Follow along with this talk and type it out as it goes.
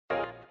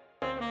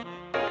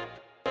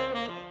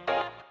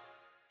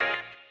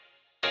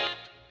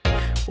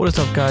What is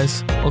up,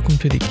 guys? Welcome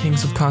to the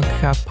Kings of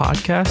CONCACAF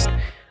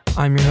podcast.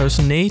 I'm your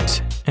host,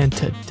 Nate, and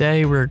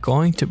today we're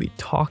going to be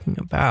talking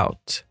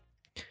about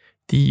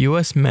the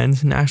U.S.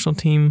 men's national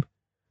team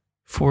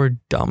for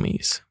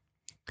dummies.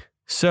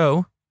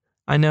 So,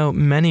 I know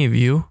many of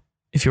you,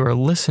 if you are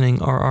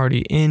listening, are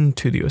already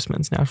into the U.S.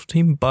 men's national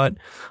team, but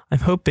I'm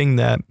hoping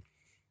that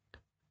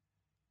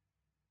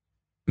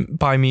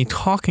by me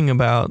talking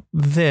about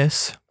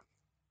this,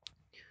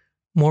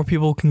 more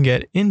people can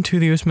get into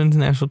the U.S. men's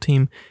national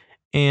team.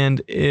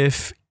 And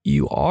if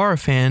you are a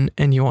fan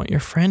and you want your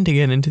friend to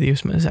get into the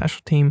U.S. men's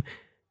national team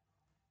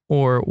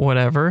or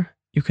whatever,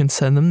 you can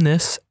send them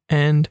this.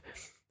 And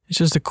it's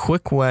just a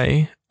quick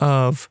way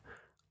of,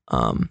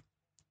 the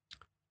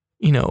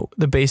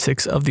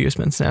basics of the U.S.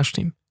 men's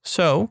national team.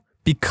 So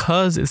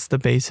because it's the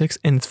basics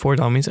and it's for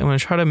dummies, I'm going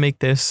to try to make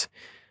this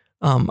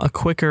a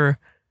quicker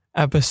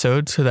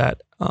episode so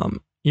that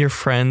your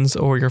friends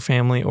or your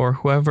family or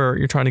whoever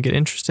you're trying to get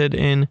interested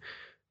in,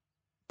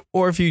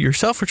 or if you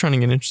yourself are trying to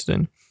get interested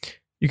in,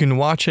 you can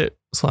watch it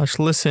 /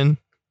 listen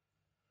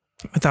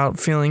without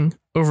feeling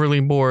overly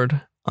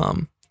bored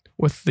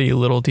with the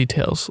little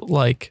details,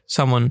 like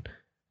someone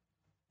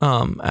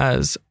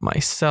as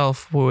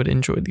myself would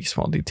enjoy these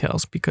small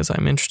details because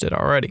I'm interested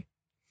already.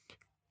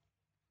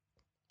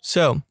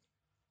 So,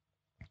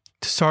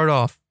 to start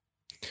off,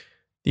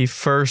 the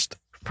first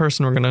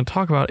person we're going to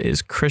talk about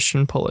is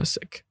Christian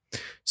Pulisic.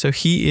 So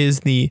he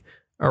is the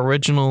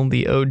original,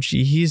 the OG.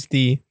 He's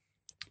the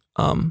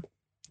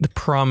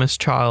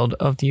promised child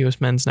of the U.S.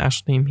 men's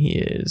national team. He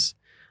is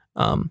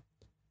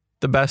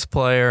the best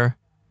player,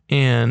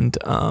 and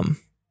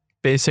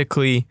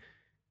basically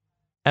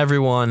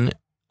everyone,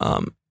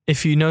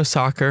 if you know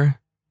soccer,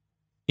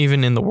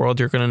 even in the world,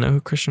 you're going to know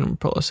who Christian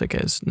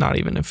Pulisic is, not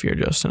even if you're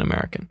just an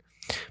American.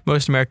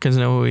 Most Americans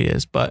know who he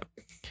is, but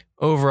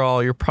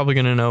overall, you're probably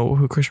going to know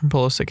who Christian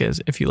Pulisic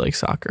is if you like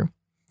soccer,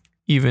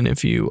 even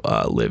if you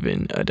live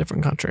in a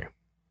different country.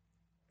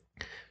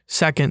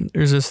 Second,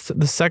 there's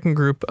the second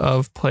group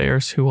of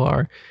players who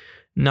are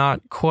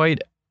not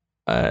quite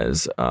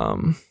as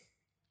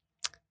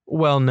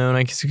well known,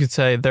 I guess you could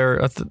say.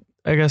 They're,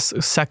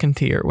 second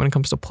tier when it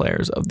comes to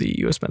players of the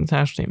U.S. men's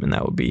national team, and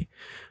that would be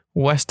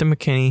Weston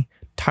McKennie,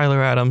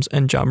 Tyler Adams,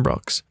 and John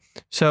Brooks.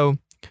 So,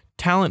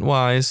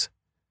 talent-wise,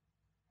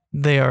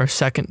 they are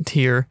second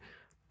tier,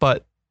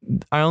 but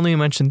I only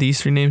mentioned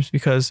these three names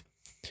because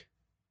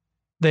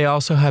they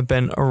also have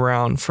been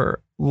around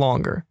for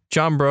longer.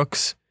 John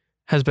Brooks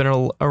has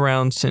been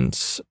around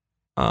since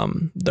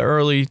the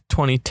early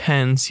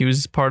 2010s. He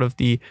was part of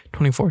the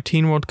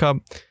 2014 World Cup.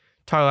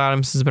 Tyler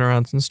Adams has been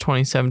around since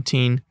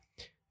 2017.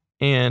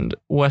 And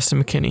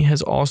Weston McKennie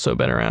has also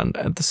been around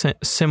at the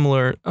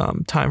similar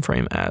time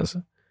frame as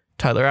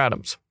Tyler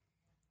Adams.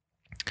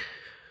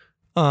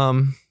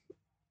 Weston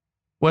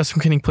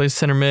McKennie plays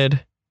center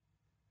mid.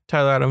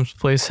 Tyler Adams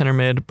plays center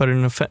mid, but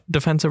in a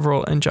defensive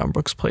role, and John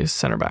Brooks plays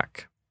center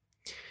back.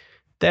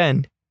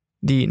 Then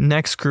the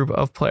next group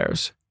of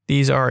players.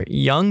 These are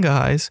young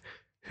guys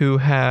who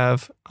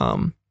have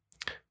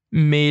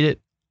made it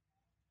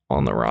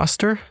on the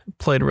roster,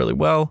 played really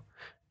well,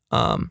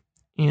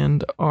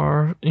 and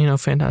are,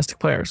 fantastic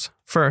players.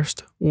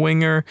 First,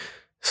 winger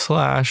 /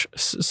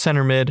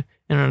 center mid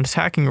in an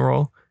attacking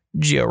role,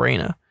 Gio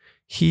Reyna.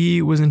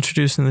 He was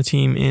introduced in the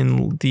team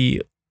in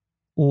the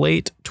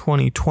late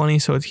 2020,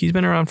 so he's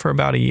been around for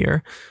about a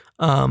year.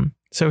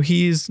 So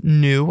he's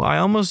new. I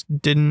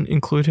almost didn't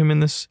include him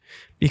in this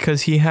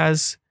because he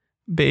has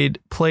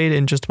played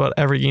in just about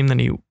every game that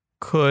he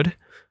could,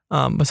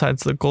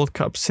 besides the Gold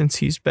Cup, since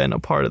he's been a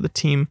part of the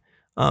team,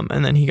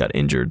 and then he got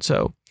injured.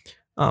 So,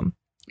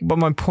 but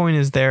my point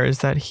is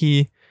that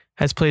he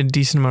has played a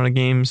decent amount of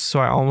games, so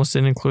I almost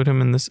didn't include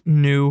him in this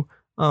new,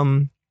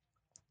 in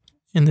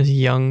this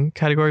young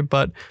category.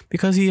 But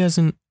because he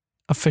hasn't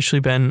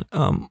officially been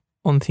on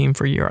the team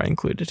for a year, I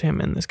included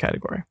him in this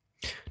category.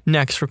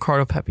 Next,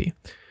 Ricardo Pepi.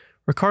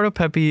 Ricardo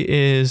Pepi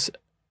is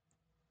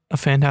a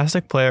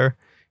fantastic player.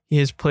 He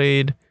has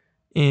played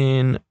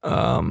in,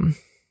 4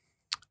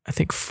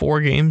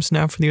 games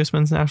now for the U.S.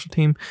 men's national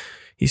team.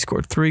 He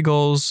scored 3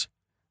 goals,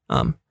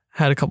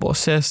 had a couple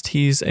assists.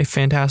 He's a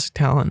fantastic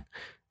talent.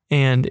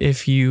 And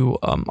if you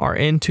are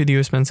into the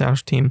U.S. men's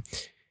national team,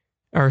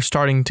 or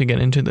starting to get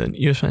into the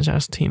U.S. men's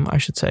national team, I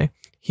should say,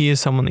 he is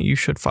someone that you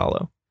should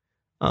follow.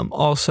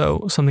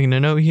 Also, something to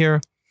note here,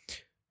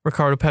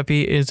 Ricardo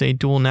Pepi is a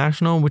dual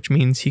national, which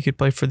means he could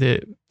play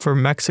for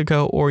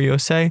Mexico or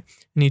USA,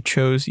 and he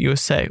chose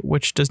USA,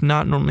 which does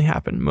not normally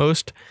happen.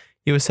 Most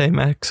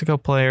USA-Mexico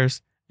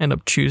players end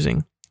up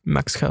choosing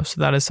Mexico, so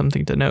that is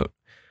something to note.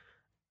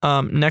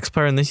 Next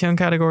player in this young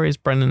category is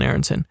Brendan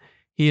Aronson.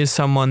 He is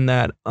someone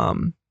that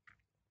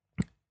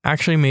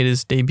actually made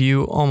his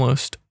debut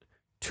almost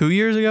 2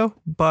 years ago,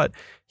 but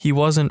he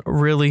wasn't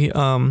really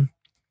a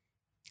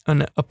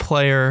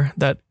player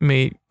that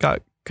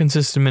got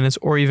consistent minutes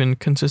or even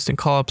consistent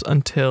call-ups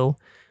until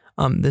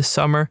this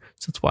summer.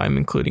 So that's why I'm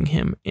including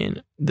him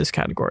in this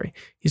category.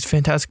 He's a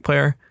fantastic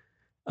player.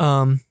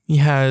 He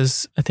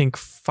has, I think,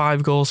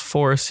 5 goals,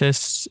 4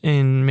 assists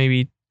in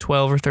maybe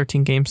 12 or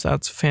 13 games.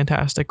 That's a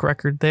fantastic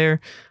record there.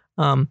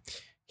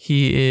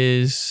 He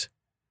is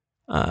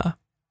a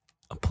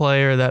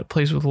player that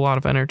plays with a lot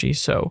of energy,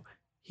 so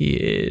he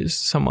is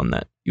someone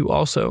that you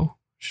also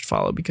should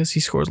follow because he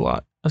scores a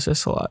lot,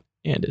 assists a lot,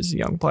 and is a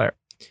young player.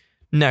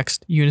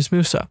 Next, Yunus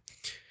Musa.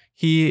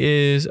 He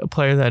is a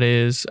player that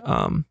is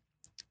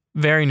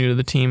very new to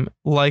the team,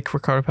 like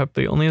Ricardo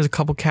Pepi, only has a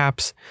couple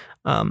caps,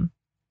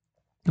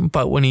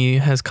 but when he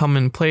has come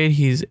and played,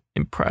 he's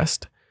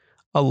impressed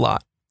a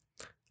lot.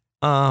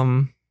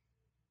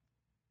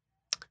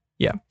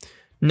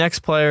 Next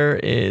player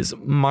is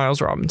Miles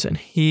Robinson.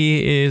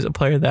 He is a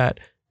player that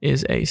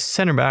is a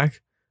center back.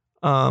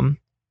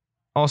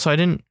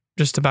 Also,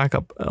 just to back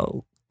up a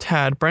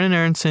tad, Brendan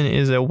Aronson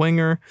is a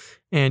winger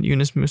and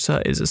Yunus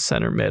Musa is a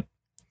center mid.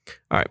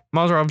 All right,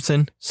 Miles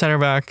Robinson, center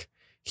back.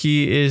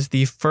 He is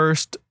the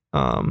first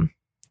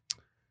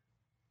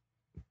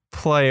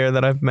player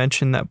that I've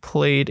mentioned that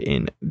played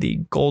in the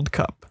Gold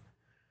Cup.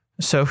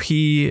 So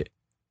he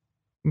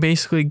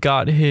basically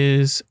got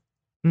his,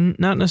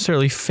 not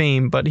necessarily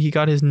fame, but he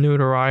got his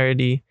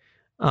notoriety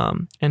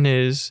and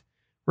his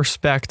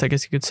respect, I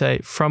guess you could say,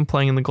 from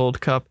playing in the Gold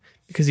Cup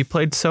because he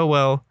played so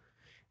well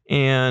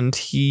and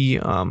he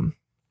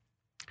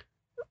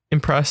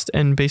impressed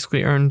and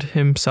basically earned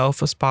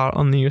himself a spot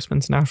on the U.S.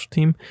 men's national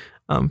team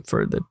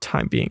for the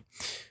time being.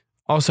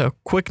 Also,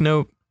 quick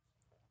note,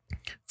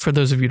 for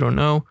those of you who don't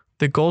know,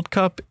 the Gold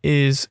Cup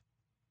is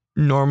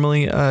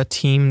normally a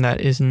team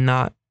that is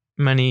not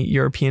many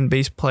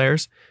European-based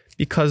players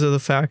because of the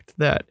fact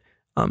that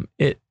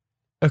it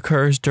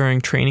occurs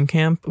during training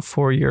camp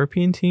for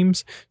European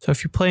teams. So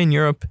if you play in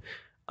Europe,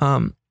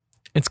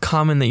 it's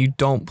common that you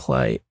don't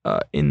play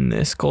in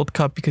this Gold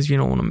Cup because you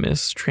don't want to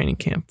miss training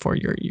camp for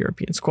your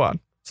European squad.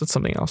 So that's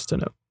something else to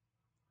note.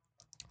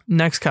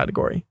 Next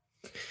category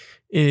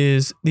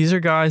is these are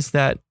guys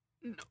that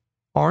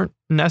aren't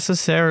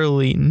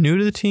necessarily new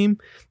to the team.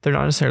 They're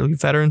not necessarily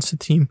veterans to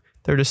the team.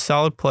 They're just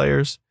solid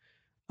players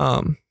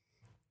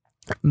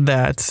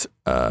that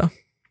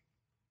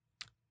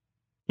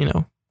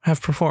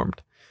have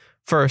performed.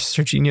 First,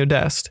 Serginho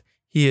Dest.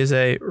 He is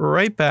a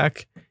right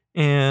back,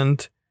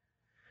 and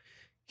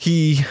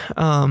he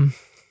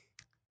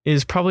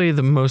is probably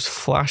the most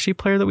flashy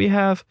player that we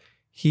have.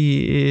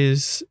 He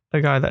is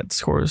a guy that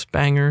scores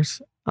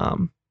bangers,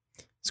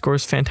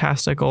 scores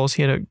fantastic goals.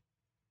 He had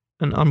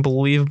an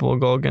unbelievable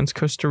goal against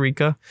Costa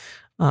Rica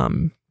a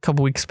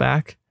couple weeks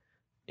back.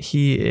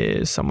 He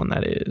is someone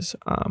that is,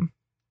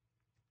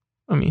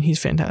 he's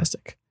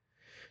fantastic.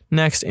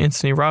 Next,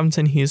 Anthony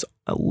Robinson. He's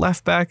a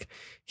left back.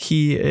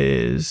 He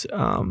is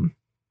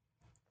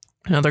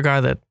another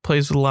guy that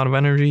plays with a lot of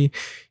energy.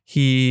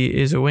 He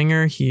is a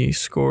winger. He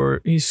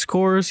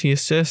scores, he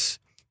assists.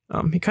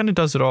 He kind of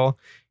does it all.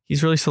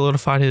 He's really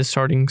solidified his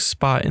starting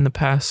spot in the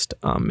past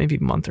maybe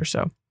month or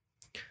so.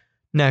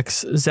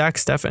 Next, Zach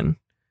Steffen.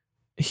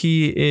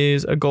 He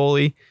is a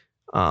goalie.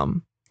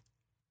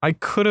 I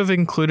could have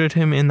included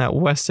him in that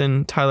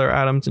Weston, Tyler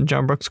Adams, and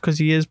John Brooks because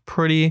he is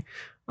pretty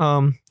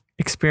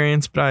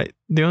experienced. But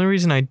the only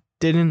reason I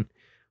didn't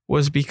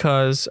was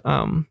because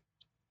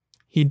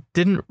he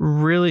hasn't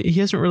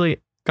really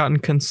gotten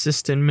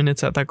consistent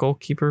minutes at that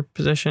goalkeeper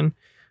position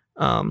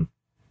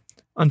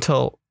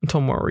until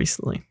more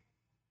recently.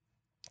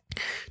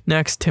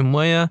 Next, Tim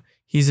Weah.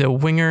 He's a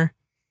winger,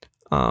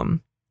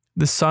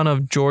 the son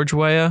of George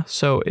Weah.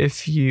 So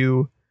if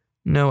you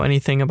know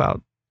anything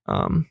about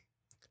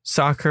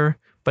soccer,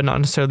 but not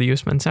necessarily the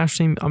U.S. men's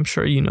national team, I'm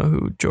sure you know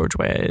who George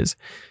Weah is.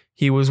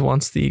 He was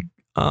once the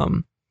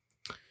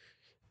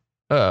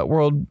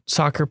World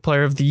Soccer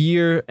Player of the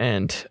Year,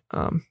 and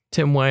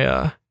Tim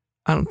Weah,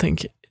 I don't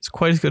think is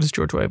quite as good as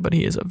George Weah, but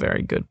he is a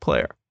very good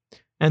player.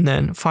 And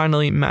then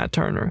finally, Matt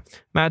Turner.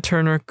 Matt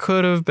Turner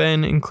could have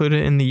been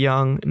included in the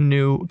young,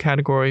 new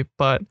category,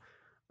 but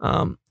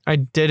I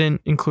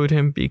didn't include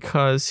him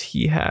because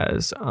he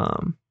has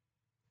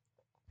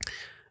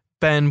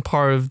been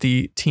part of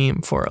the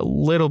team for a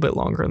little bit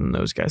longer than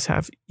those guys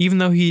have, even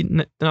though he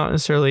not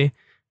necessarily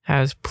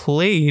has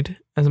played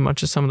as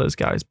much as some of those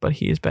guys, but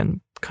he has been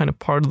kind of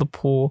part of the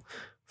pool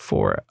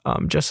for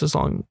just as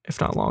long, if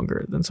not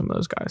longer, than some of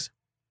those guys.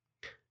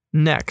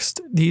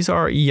 Next, these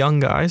are young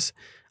guys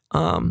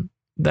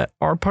that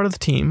are part of the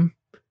team,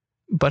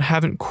 but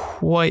haven't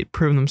quite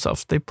proven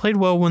themselves. They played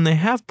well when they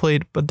have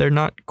played, but they're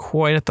not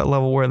quite at that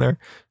level where they're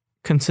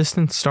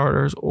consistent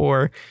starters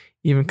or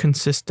even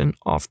consistent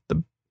off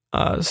the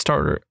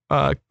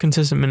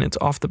consistent minutes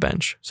off the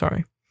bench.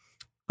 Sorry.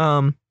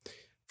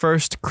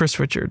 First, Chris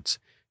Richards.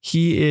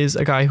 He is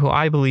a guy who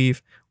I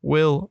believe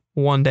will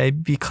one day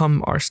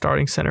become our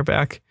starting center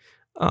back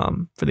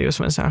for the U.S.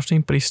 men's national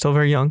team, but he's still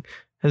very young.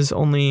 Has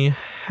only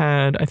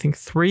had, I think,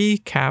 3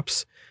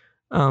 caps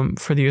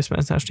for the U.S.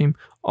 men's national team.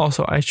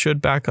 Also, I should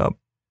back up.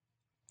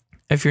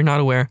 If you're not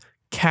aware,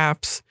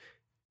 caps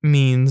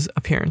means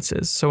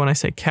appearances. So when I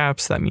say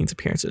caps, that means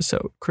appearances.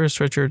 So Chris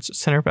Richards,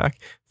 center back,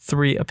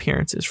 3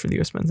 appearances for the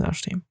U.S. men's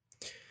national team.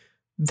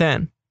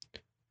 Then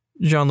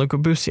Gianluca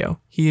Busio.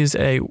 He is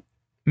a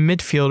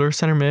midfielder,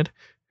 center mid,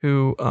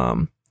 who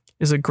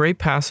is a great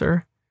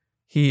passer.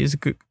 He is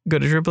good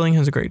at dribbling,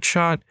 has a great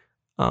shot.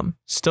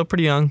 Still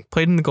pretty young.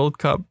 Played in the Gold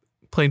Cup.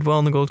 Played well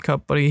in the Gold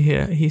Cup, but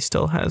he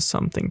still has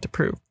something to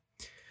prove.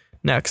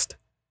 Next,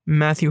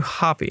 Matthew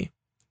Hoppe.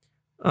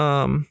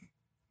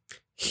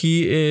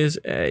 He is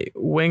a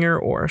winger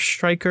or a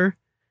striker,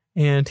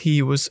 and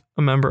he was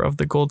a member of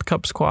the Gold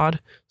Cup squad.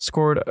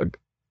 Scored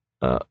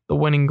the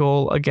winning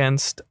goal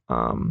against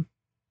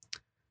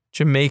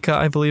Jamaica,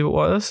 I believe it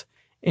was.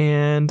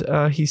 And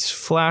he's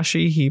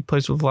flashy. He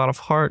plays with a lot of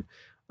heart.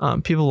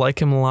 People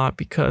like him a lot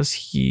because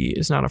he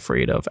is not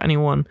afraid of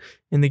anyone.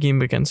 In the game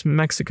against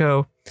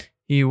Mexico,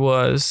 he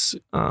was,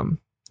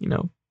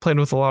 played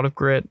with a lot of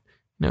grit.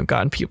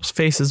 Got in people's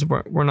faces.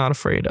 We're not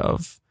afraid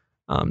of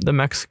the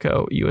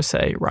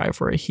Mexico-USA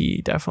rivalry.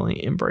 He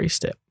definitely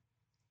embraced it.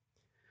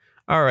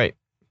 All right,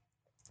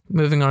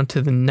 moving on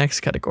to the next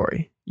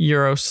category,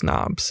 Euro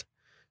snobs.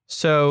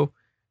 So,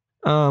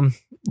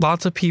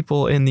 lots of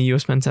people in the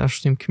U.S. men's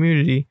national team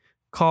community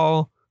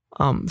call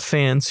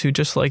fans who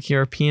just like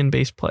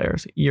European-based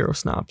players Euro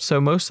snobs.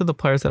 So most of the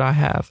players that I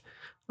have,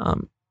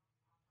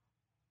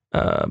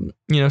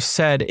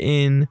 said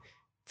in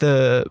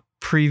the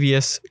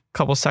previous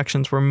couple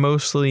sections were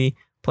mostly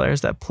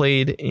players that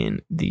played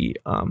in the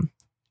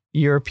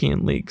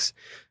European leagues.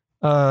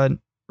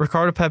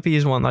 Ricardo Pepi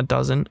is one that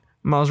doesn't.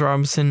 Miles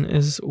Robinson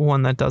is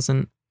one that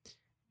doesn't.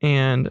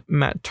 And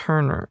Matt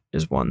Turner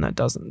is one that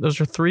doesn't.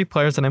 Those are three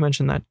players that I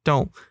mentioned that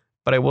don't.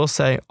 But I will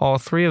say all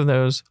three of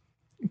those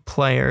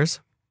players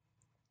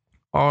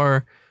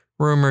are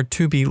rumored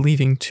to be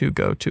leaving to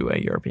go to a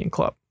European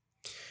club.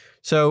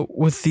 So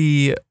with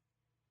the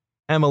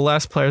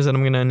MLS players that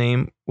I'm going to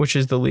name, which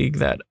is the league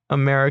that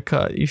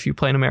America, if you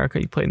play in America,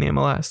 you play in the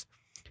MLS.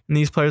 And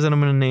these players that I'm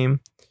going to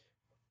name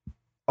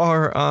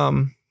are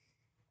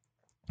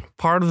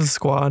part of the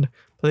squad,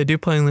 but they do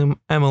play in the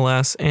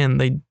MLS, and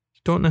they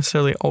don't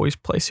necessarily always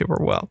play super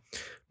well. I'm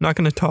not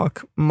going to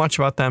talk much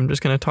about them,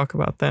 just going to talk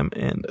about them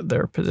and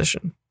their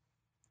position.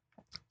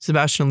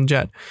 Sebastian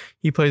Lletget,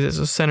 he plays as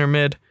a center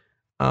mid.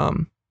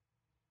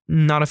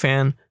 Not a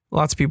fan.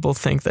 Lots of people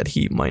think that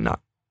he might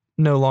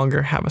no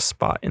longer have a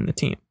spot in the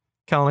team.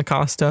 Kellen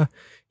Acosta,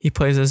 he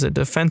plays as a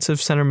defensive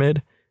center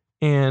mid,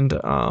 and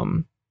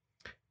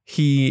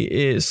he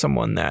is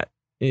someone that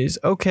is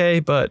okay,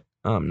 but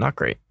not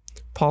great.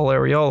 Paul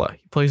Arriola,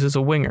 he plays as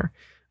a winger.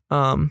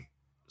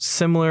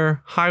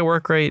 Similar high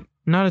work rate,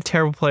 not a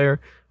terrible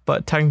player,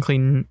 but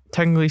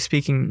technically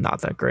speaking,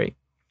 not that great.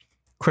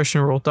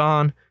 Christian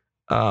Roldan,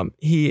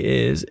 he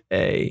is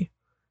a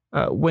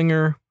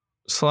winger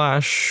 /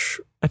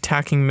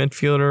 attacking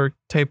midfielder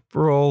type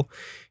role.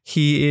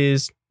 He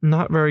is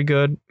not very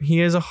good. He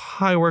has a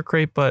high work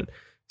rate, but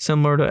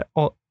similar to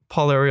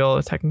Paul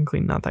Arriola, technically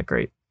not that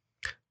great.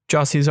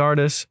 Jossie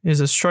Zardes is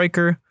a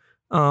striker.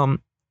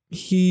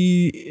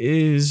 He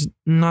is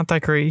not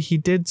that great. He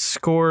did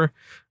score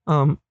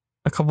a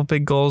couple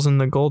big goals in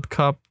the Gold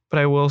Cup, but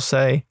I will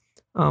say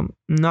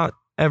not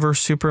ever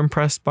super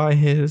impressed by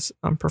his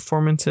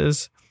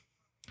performances.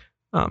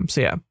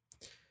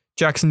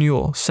 Jackson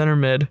Ewell, center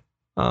mid,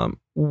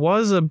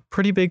 was a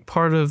pretty big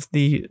part of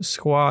the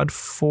squad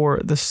for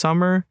the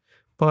summer,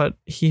 but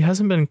he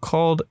hasn't been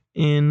called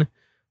in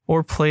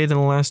or played in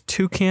the last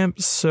two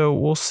camps, so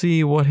we'll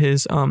see what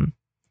his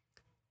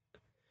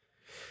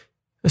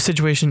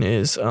situation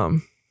is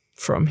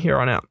from here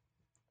on out.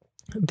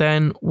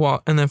 Then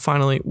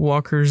finally,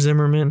 Walker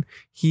Zimmerman.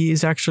 He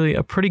is actually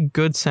a pretty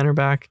good center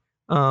back.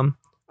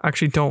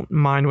 Actually don't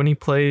mind when he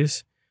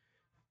plays.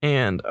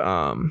 And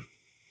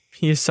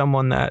he is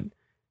someone that,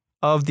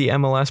 of the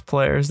MLS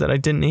players that I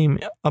didn't name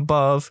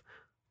above,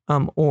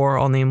 or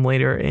I'll name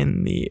later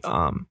in the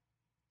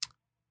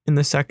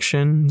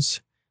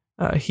sections,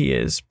 he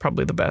is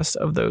probably the best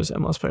of those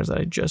MLS players that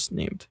I just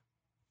named.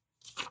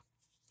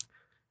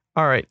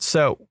 All right,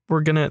 so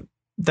we're going to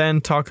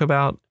then talk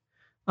about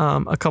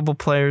a couple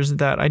players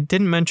that I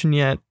didn't mention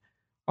yet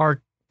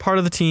are part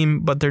of the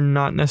team, but they're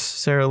not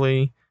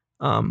necessarily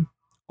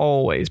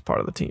always part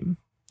of the team.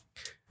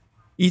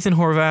 Ethan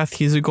Horvath,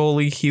 he's a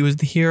goalie. He was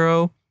the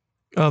hero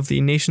of the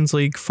Nations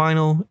League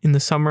final in the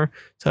summer.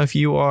 So if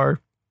you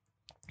are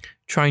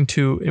trying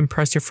to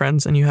impress your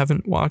friends and you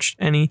haven't watched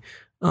any,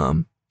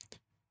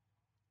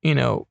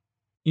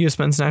 U.S.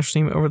 men's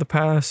national team over the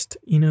past,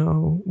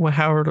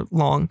 however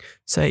long,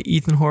 say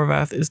Ethan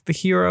Horvath is the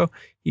hero.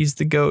 He's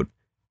the GOAT.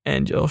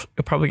 And you'll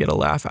probably get a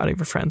laugh out of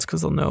your friends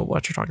because they'll know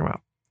what you're talking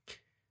about.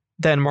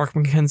 Then Mark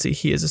McKenzie,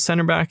 he is a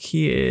center back.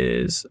 He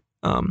is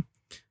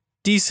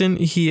decent.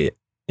 He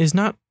is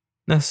not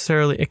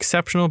necessarily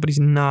exceptional, but he's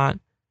not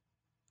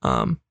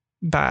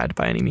bad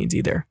by any means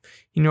either.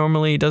 He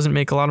normally doesn't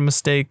make a lot of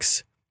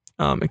mistakes,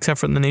 except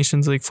for in the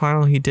Nations League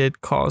final. He did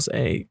cause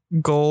a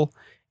goal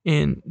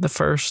in the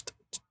first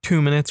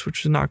 2 minutes,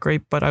 which is not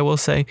great, but I will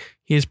say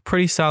he is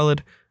pretty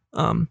solid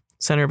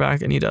center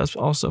back, and he does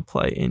also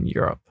play in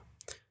Europe.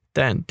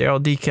 Then Daryl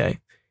DK,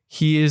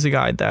 he is a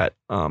guy that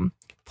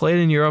played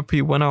in Europe.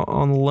 He went out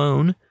on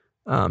loan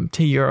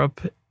to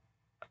Europe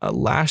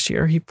last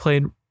year. He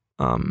played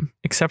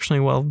exceptionally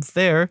well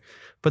there,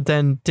 but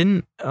then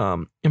didn't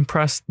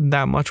impress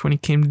that much when he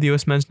came to the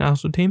U.S. men's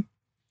national team.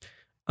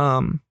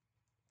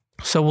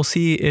 So we'll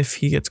see if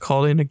he gets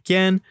called in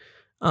again,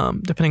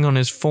 depending on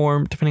his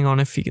form, depending on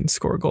if he can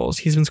score goals.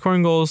 He's been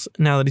scoring goals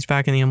now that he's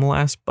back in the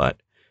MLS,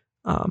 but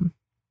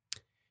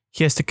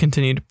he has to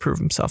continue to prove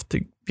himself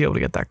to be able to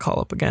get that call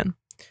up again.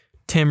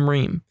 Tim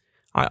Ream.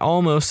 I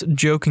almost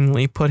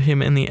jokingly put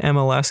him in the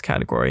MLS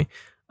category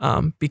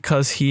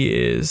because he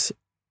is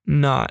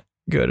not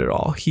good at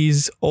all.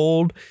 He's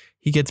old.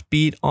 He gets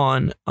beat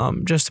on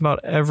just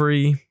about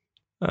every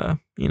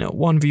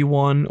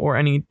 1v1 or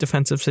any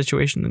defensive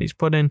situation that he's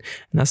put in,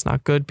 and that's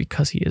not good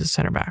because he is a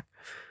center back.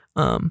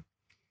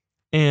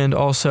 And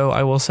also,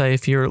 I will say,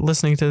 if you're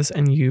listening to this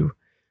and you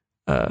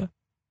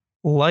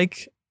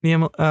like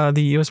the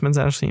U.S. men's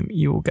national team,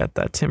 you will get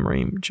that Tim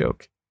Ream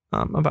joke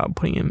about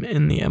putting him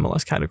in the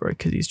MLS category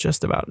because he's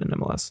just about an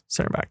MLS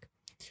center back.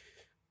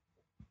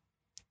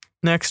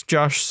 Next,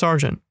 Josh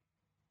Sargent.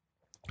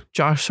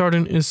 Josh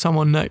Sargent is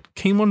someone that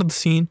came onto the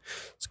scene,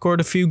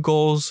 scored a few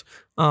goals,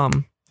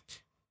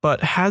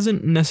 but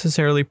hasn't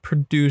necessarily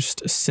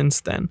produced since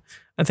then.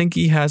 I think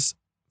he has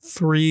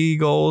 3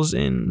 goals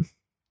in,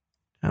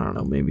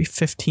 maybe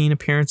 15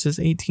 appearances,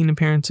 18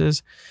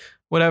 appearances,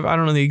 whatever. I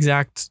don't know the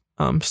exact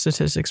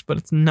statistics, but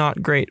it's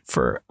not great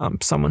for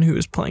someone who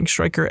is playing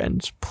striker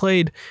and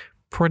played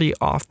pretty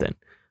often.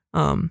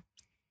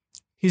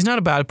 He's not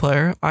a bad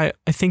player. I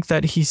think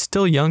that he's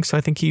still young, so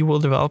I think he will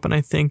develop, and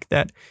I think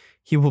that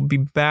he will be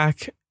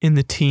back in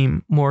the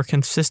team more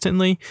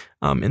consistently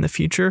in the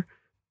future.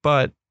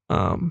 But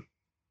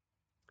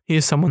he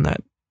is someone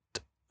that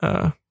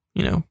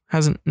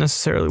hasn't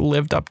necessarily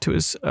lived up to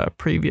his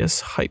previous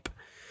hype.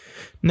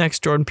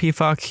 Next, Jordan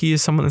Pefok. He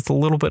is someone that's a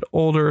little bit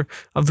older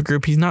of the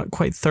group. He's not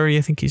quite 30.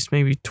 I think he's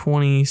maybe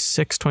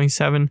 26,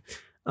 27.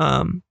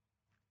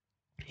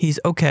 He's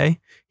okay.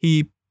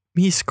 He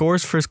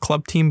scores for his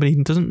club team, but he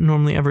doesn't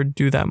normally ever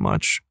do that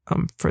much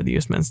for the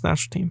U.S. men's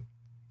national team.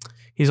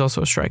 He's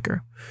also a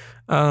striker.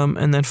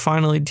 And then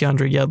finally,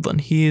 DeAndre Yedlin.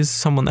 He is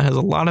someone that has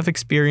a lot of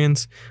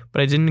experience, but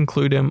I didn't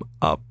include him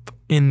up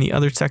in the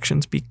other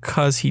sections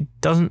because he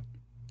doesn't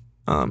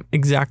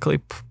exactly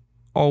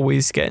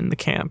always get in the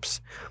camps.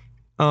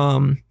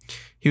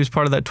 He was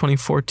part of that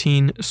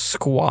 2014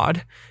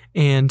 squad,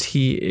 and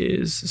he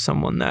is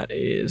someone that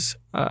is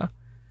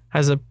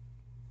has a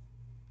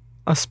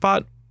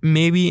spot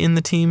maybe in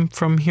the team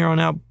from here on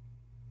out,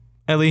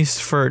 at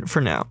least for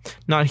now.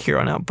 Not here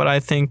on out, but I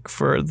think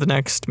for the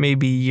next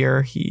maybe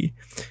year, he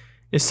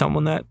is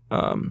someone that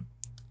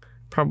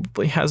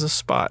probably has a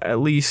spot, at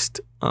least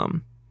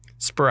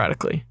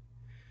sporadically.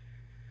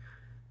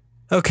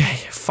 Okay,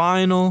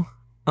 final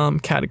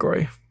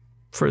category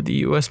for the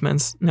U.S.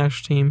 men's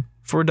national team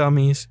for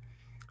dummies.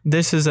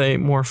 This is a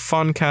more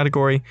fun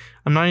category.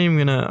 I'm not even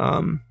going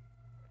to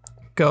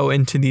go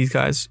into these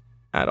guys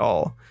at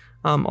all.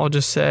 I'll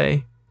just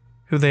say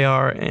who they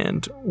are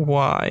and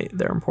why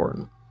they're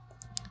important.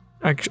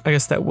 I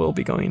guess that will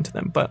be going into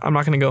them, but I'm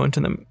not going to go into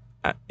them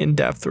in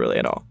depth really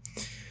at all.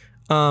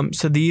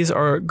 So these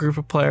are a group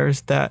of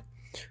players that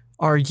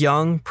are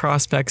young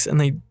prospects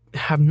and they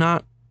have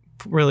not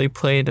really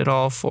played at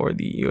all for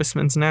the U.S.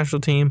 men's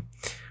national team.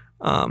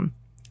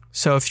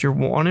 So if you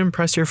want to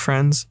impress your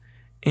friends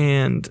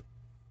and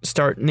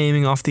start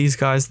naming off these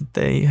guys that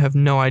they have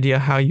no idea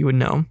how you would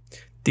know,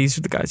 these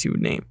are the guys you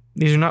would name.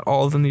 These are not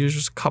all of them. These are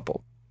just a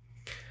couple.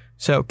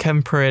 So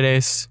Kevin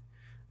Paredes,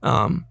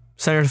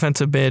 center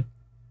defensive mid,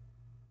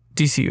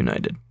 DC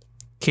United.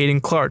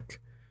 Caden Clark,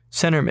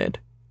 center mid,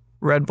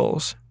 Red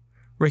Bulls.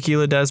 Ricky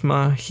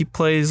Ledesma, he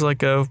plays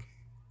like a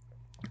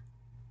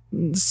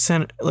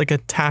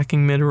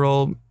attacking mid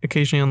role,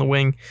 occasionally on the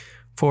wing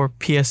for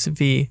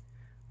PSV.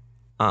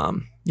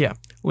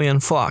 Leon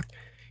Flock.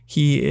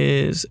 He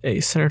is a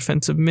center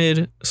defensive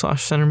mid /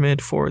 center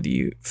mid for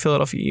the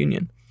Philadelphia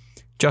Union.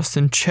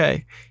 Justin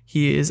Che.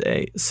 He is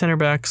a center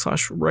back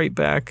 / right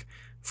back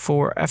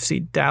for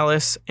FC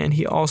Dallas, and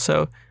he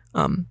also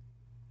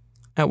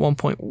at one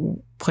point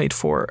played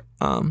for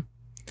FC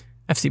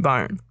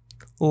Bayern.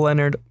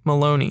 Leonard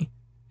Maloney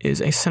is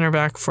a center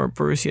back for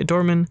Borussia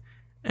Dortmund,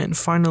 and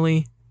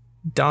finally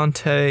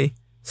Dante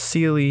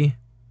Sealy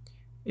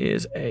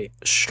is a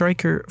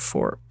striker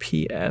for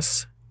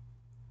PSV.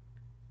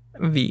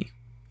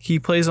 He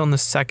plays on the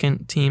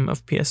second team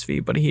of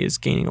PSV, but he is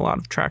gaining a lot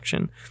of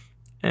traction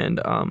and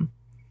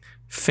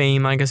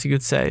fame, I guess you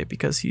could say,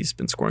 because he's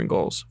been scoring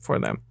goals for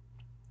them.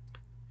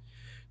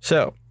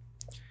 So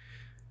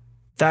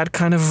that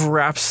kind of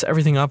wraps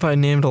everything up. I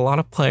named a lot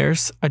of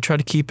players. I try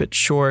to keep it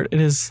short.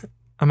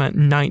 I'm at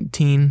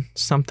 19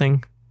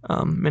 something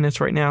minutes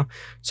right now.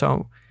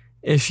 So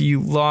if you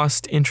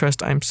lost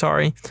interest, I'm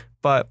sorry.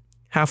 But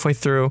halfway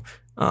through,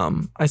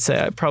 I'd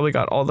say I probably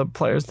got all the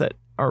players that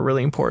are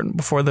really important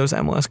before those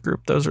MLS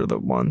group. Those are the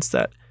ones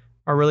that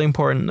are really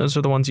important. Those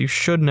are the ones you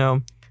should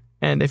know.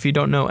 And if you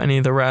don't know any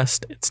of the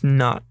rest, it's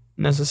not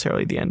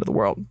necessarily the end of the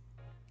world.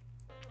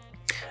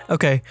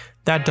 Okay,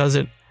 that does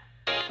it.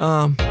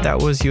 That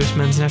was U.S.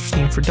 Men's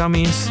National Team for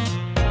Dummies.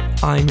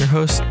 I'm your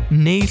host,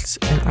 Nate,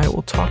 and I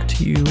will talk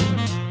to you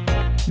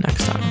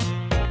next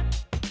time.